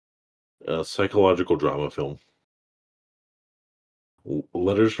 a psychological drama film.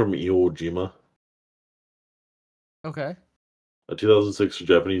 Letters from Iwo Jima, Okay. a 2006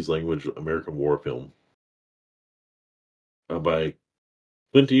 Japanese language American war film by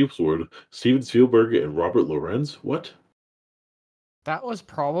Clint Eastwood, Steven Spielberg, and Robert Lorenz. What? That was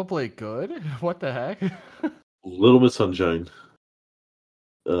probably good. What the heck? Little Miss Sunshine,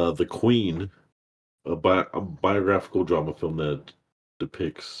 The Queen, a biographical drama film that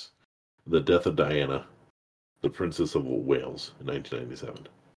depicts the death of Diana, the Princess of Wales, in 1997.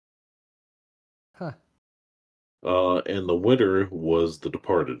 Huh. And the winner was The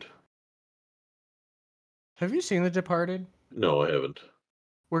Departed. Have you seen The Departed? No, I haven't.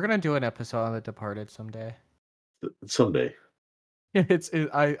 We're gonna do an episode on The Departed someday. Someday.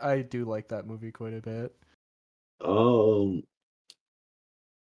 I do like that movie quite a bit. Um,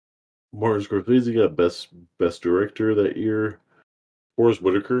 Martin Scorsese got best director that year. Forrest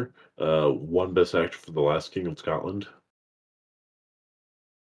Whitaker, won best actor for The Last King of Scotland.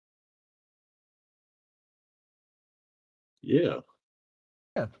 Yeah,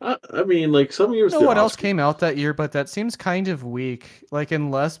 Yeah. I mean, like some I years don't know the what else Oscar. came out that year, but that seems kind of weak. Like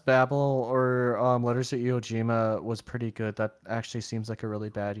unless Babel or Letters to Iwo Jima was pretty good, that actually seems like a really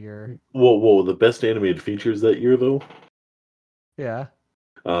bad year. Whoa, the best animated features that year though. Yeah.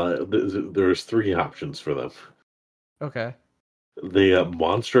 There's three options for them. Okay. The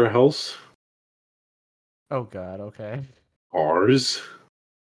Monster House, Oh God. Okay. Ours,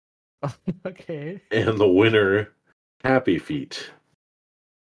 Okay. and the winner, Happy Feet.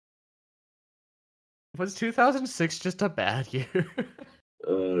 Was 2006 just a bad year?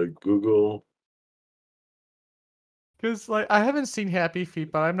 Google. Because like I haven't seen Happy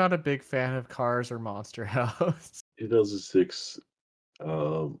Feet, but I'm not a big fan of Cars or Monster House. 2006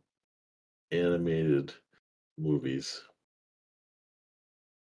 um, animated movies.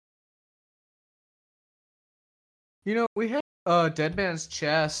 You know, we had Dead Man's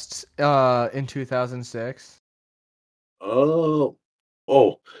Chest in 2006. Oh,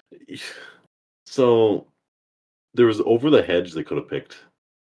 oh, so there was Over the Hedge they could have picked.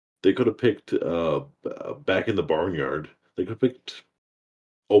 They could have picked Back in the Barnyard. They could have picked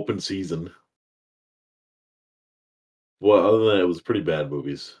Open Season. Well, other than that, it was pretty bad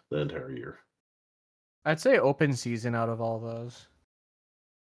movies the entire year. I'd say open season out of all those.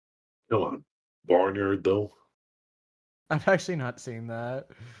 Come on, Barnyard though. I've actually not seen that.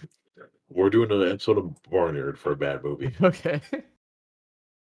 We're doing an episode of Barnyard for a bad movie. Okay.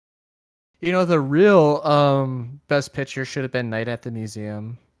 You know, the real best picture should have been Night at the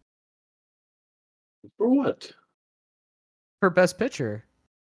Museum For what? for best picture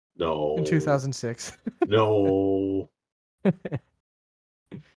in No, 2006. no.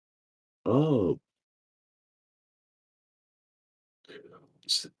 Oh,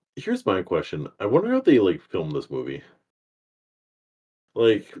 s- here's my question. I wonder how they like filmed this movie.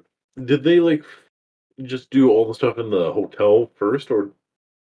 Like, did they like just do all the stuff in the hotel first, or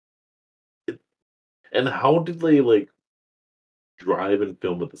and how did they like drive and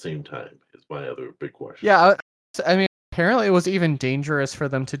film at the same time? Is my other big question. Yeah, I mean, apparently it was even dangerous for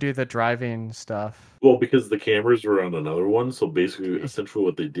them to do the driving stuff. Well, because the cameras were on another one, so basically, essentially,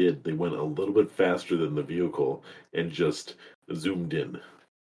 what they did, they went a little bit faster than the vehicle and just zoomed in,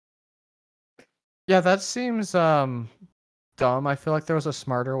 Yeah, that seems dumb. I feel like there was a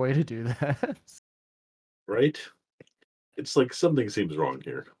smarter way to do that. right? It's like something seems wrong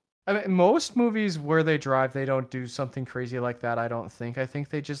here. I mean, most movies where they drive, they don't do something crazy like that, I don't think. I think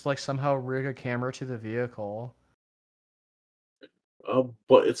they just like somehow rig a camera to the vehicle.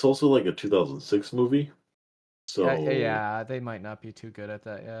 But it's also like a 2006 movie, so Yeah, they might not be too good at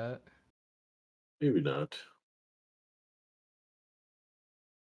that yet. maybe not.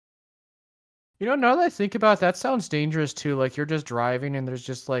 You know, now that I think about it, that sounds dangerous too. Like you're just driving and there's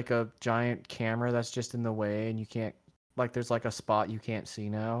just like a giant camera that's just in the way and you can't like there's like a spot you can't see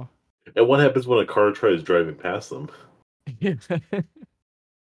now. And what happens when a car tries driving past them?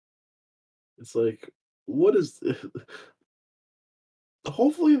 It's like, what is?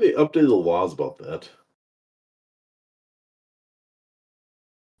 Hopefully, they update the laws about that.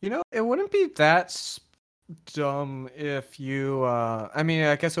 You know, it wouldn't be that dumb if you I mean,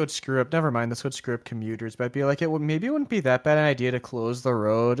 I guess it would screw up. Never mind, this would screw up commuters, but I'd be like maybe it wouldn't be that bad an idea to close the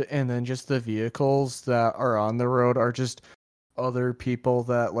road and then just the vehicles that are on the road are just other people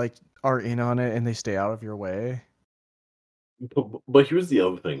that like are in on it and they stay out of your way. But here's the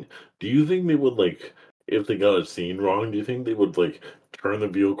other thing: do you think they would like, if they got a scene wrong? Do you think they would like turn the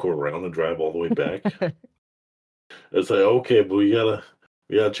vehicle around and drive all the way back? It's like, okay, but we gotta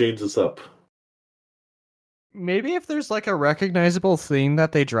change this up, Maybe if there's like a recognizable thing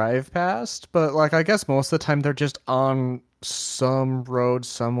that they drive past, but like I guess most of the time they're just on some road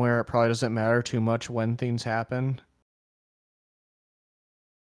somewhere. It probably doesn't matter too much when things happen.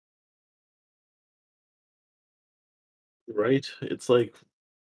 right? It's like,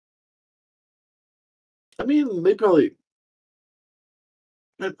 I mean, they probably.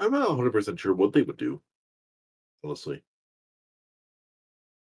 I'm not 100% sure what they would do, honestly,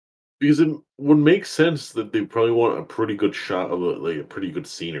 because it would make sense that they probably want a pretty good shot of like a pretty good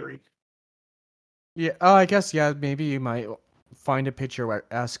scenery, Yeah, oh, I guess yeah, maybe you might find a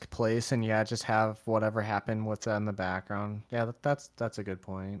picturesque place and yeah, just have whatever happened what's in the background. Yeah, that's a good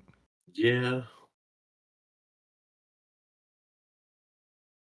point. yeah.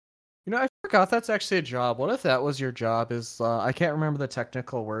 Forgot that's actually a job. What if that was your job? Is I can't remember the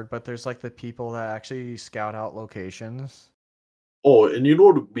technical word, but there's like the people that actually scout out locations. Oh, and you know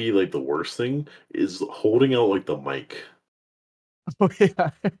what would be like the worst thing is holding out like the mic. Oh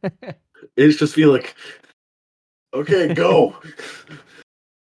yeah. It's just be like, okay, go.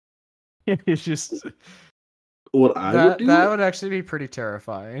 It's just What I would that do, would actually be pretty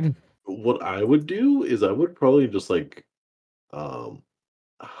terrifying. what I would do is I would probably just like, um,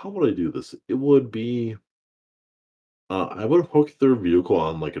 how would I do this? It would be, I would hook their vehicle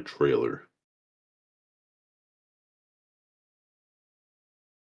on like a trailer,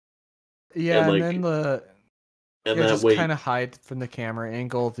 and Yeah, like, and that just way, kind of hide from the camera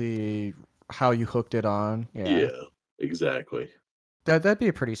angle the how you hooked it on. Yeah. yeah, exactly, That'd be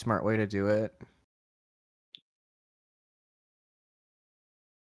a pretty smart way to do it.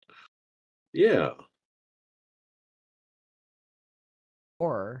 yeah.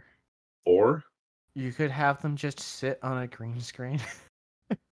 Or Or you could have them just sit on a green screen.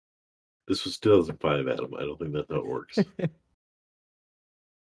 this was 2005, Adam. I don't think that's how it works.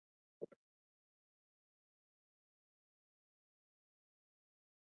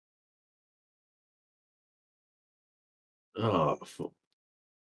 Uh, f-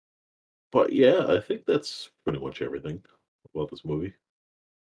 but yeah, I think that's pretty much everything about this movie.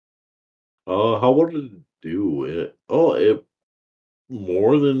 How what did it do? It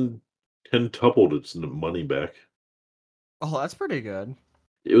more than quintupled its money back. Oh, that's pretty good.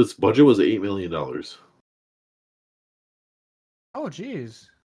 Its budget was $8 million. Oh, geez.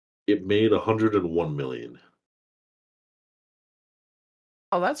 It made 101 million.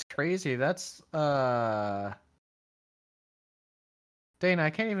 Oh, that's crazy. That's Dana, I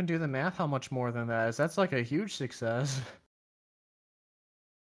can't even do the math how much more than that is. That's like a huge success.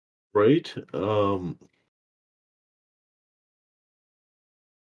 Right?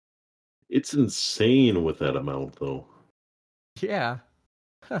 It's insane with that amount though. Yeah.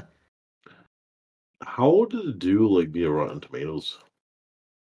 How did it do like via Rotten Tomatoes?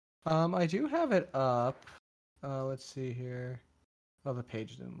 I do have it up. Let's see here. Oh, the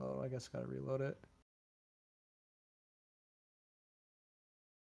page didn't load. I guess gotta reload it.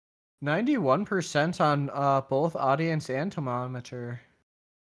 91% on both audience and thermometer.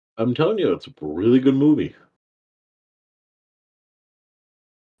 I'm telling you, it's a really good movie.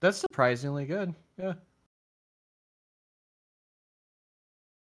 That's surprisingly good. Yeah.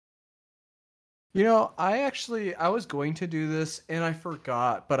 I was going to do this and I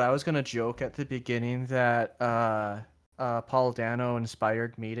forgot, but I was gonna joke at the beginning that Paul Dano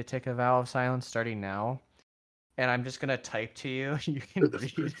inspired me to take a vow of silence starting now. And I'm just gonna type to you. You can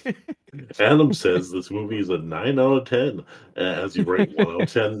read. Adam says this movie is a 9 out of 10. As you write 1 out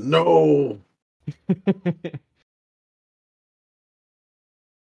of 10. No!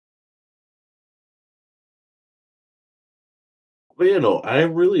 But you know, I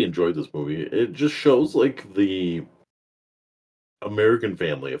really enjoyed this movie. It just shows like the American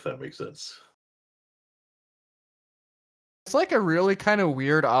family, if that makes sense. It's like a really kind of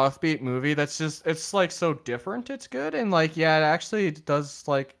weird offbeat movie that's just it's like so different it's good and like yeah it actually does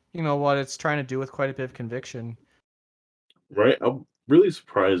like you know what it's trying to do with quite a bit of conviction. Right? I'm really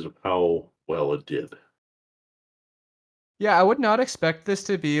surprised of how well it did. Yeah, I would not expect this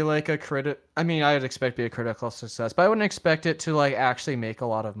to be like a critic. I mean, I'd expect it to be a critical success, but I wouldn't expect it to like actually make a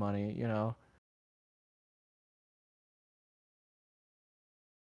lot of money, you know.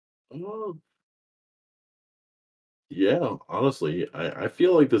 Uh, yeah, honestly, I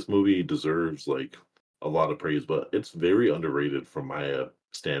feel like this movie deserves like a lot of praise, but it's very underrated from my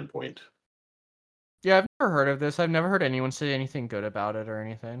standpoint. Yeah, I've never heard of this. I've never heard anyone say anything good about it or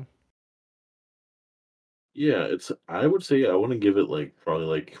anything. Yeah, I would say I want to give it like probably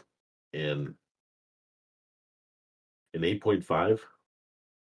like an an 8.5.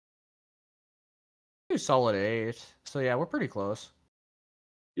 Pretty solid 8. So yeah, we're pretty close.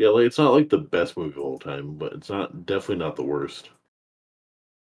 Yeah, like it's not like the best movie of all time, but it's not definitely not the worst.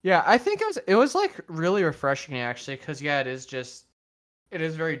 Yeah, I think it was like really refreshing actually cuz yeah, it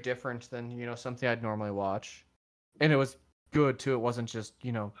is very different than, you know, something I'd normally watch. And it was good too. It wasn't just,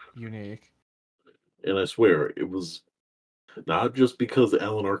 you know, unique. And I swear, it was not just because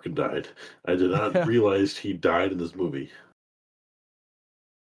Alan Arkin died. I did not realize he died in this movie.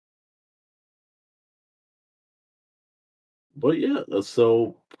 But yeah,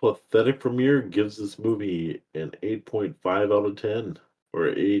 so Pathetic Premiere gives this movie an 8.5 out of 10. Or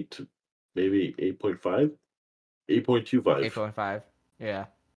 8, maybe 8.5? 8.25. 8.5. Yeah.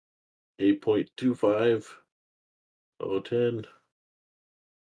 8.25 out of 10.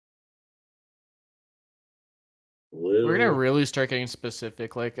 We're gonna Little really start getting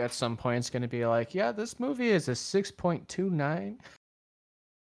specific. Like at some point, it's gonna be like, yeah, this movie is a 6.29.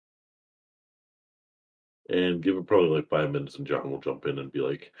 and give it probably like 5 minutes, and John will jump in and be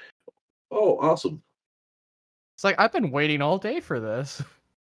like, "Oh, awesome!" It's like I've been waiting all day for this.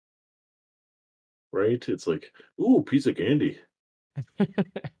 Right? It's like, "Ooh, piece of candy."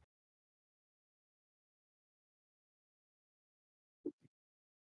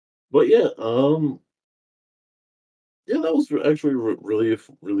 But yeah, yeah, that was actually really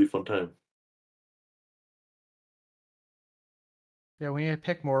really fun time. Yeah, we need to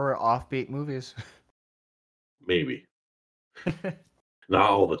pick more offbeat movies. Maybe not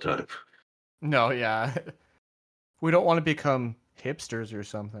all the time. No, yeah. We don't want to become hipsters or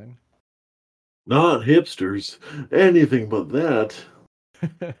something. Not hipsters, anything but that.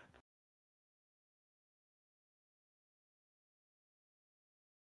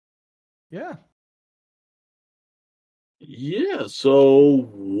 Yeah. Yeah. So,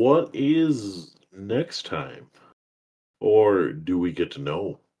 what is next time, or do we get to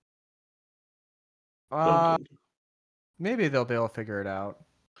know? Dun, Uh, dun, dun. maybe they'll be able to figure it out.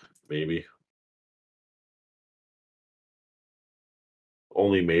 Maybe,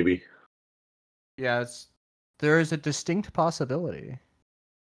 only maybe. Yeah, there is a distinct possibility.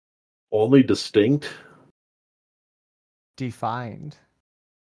 Only distinct, Defined.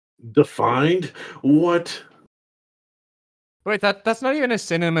 defined. What? Wait, that's not even a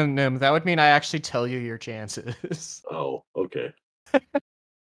synonym. That would mean I actually tell you your chances. Oh, okay.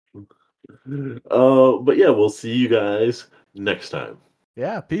 But yeah, we'll see you guys next time.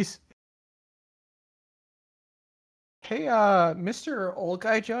 Yeah, peace. Hey, Mr. Old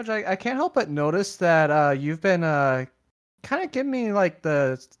Guy Judge, I can't help but notice that you've been kind of giving me like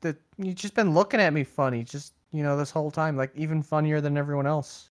the you've just been looking at me funny, just this whole time, like even funnier than everyone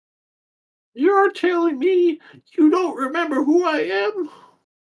else. You're telling me you don't remember who I am?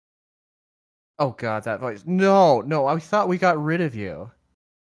 Oh God, that voice. No, no, I thought we got rid of you.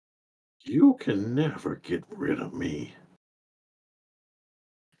 You can never get rid of me.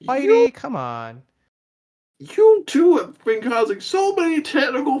 You Whitey, come on. you two have been causing so many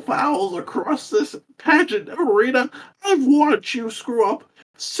technical fouls across this pageant arena. I've watched you screw up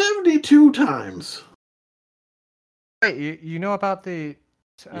 72 times. Wait, you know about the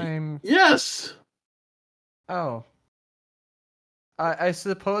time? Yes. Oh, I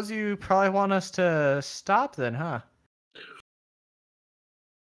suppose you probably want us to stop then, huh?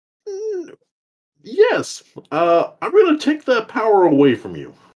 Mm, yes. I'm going to take that power away from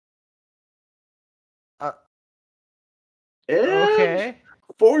you. Uh, And okay,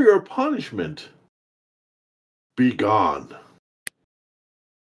 for your punishment, be gone.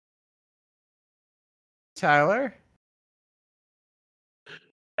 Tyler.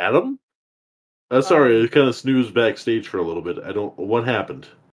 Adam? Sorry, I Um, kind of snoozed backstage for a little bit. I don't. What happened?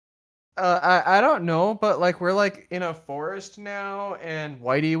 I don't know, but like we're like in a forest now, and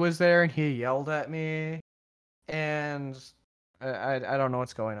Whitey was there, and he yelled at me, and I don't know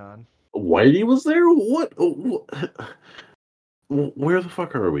what's going on. Whitey was there? What? Where the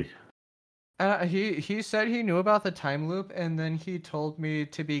fuck are we? He said he knew about the time loop, and then he told me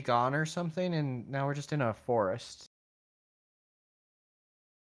to be gone or something, and now we're just in a forest.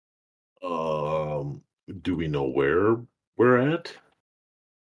 Um, do we know where we're at?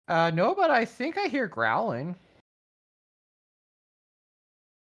 No, but I think I hear growling.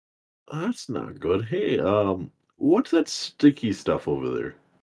 That's not good. Hey, what's that sticky stuff over there?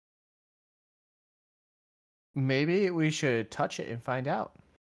 Maybe we should touch it and find out.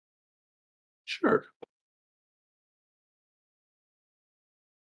 Sure.